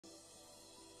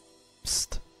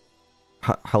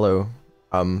Hello.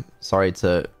 Sorry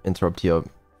to interrupt your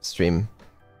stream.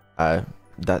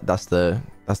 That's the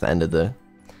end of the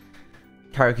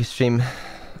karaoke stream.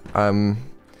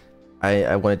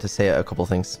 I wanted to say a couple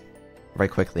things very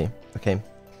quickly. Okay.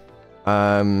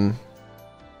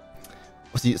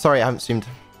 Sorry, I haven't streamed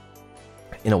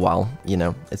in a while. You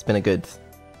know, it's been a good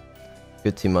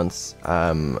 2 months.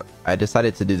 I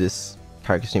decided to do this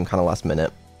karaoke stream kind of last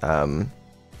minute.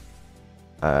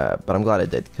 But I'm glad I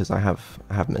did because I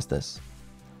have missed this.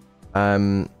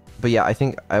 But yeah, I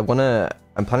think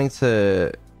I'm planning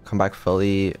to come back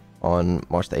fully on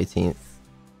March the 18th.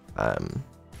 I've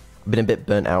been a bit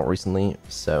burnt out recently,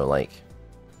 so like,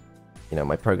 you know,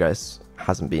 my progress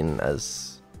hasn't been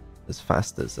as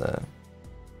fast as I'd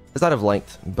have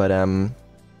liked. But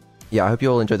yeah, I hope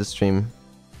you all enjoyed the stream.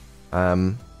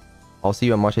 I'll see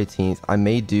you on March 18th. I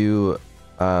may do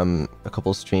a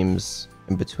couple streams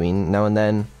in between now and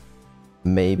then,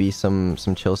 maybe some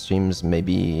chill streams,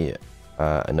 maybe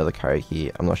another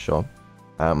karaoke. I'm not sure,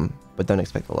 but don't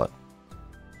expect a lot.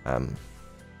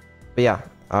 But yeah,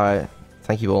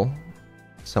 thank you all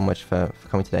so much for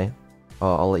coming today.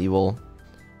 I'll let you all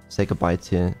say goodbye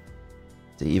to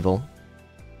Evil,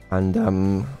 and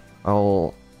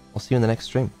I'll see you in the next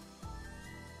stream.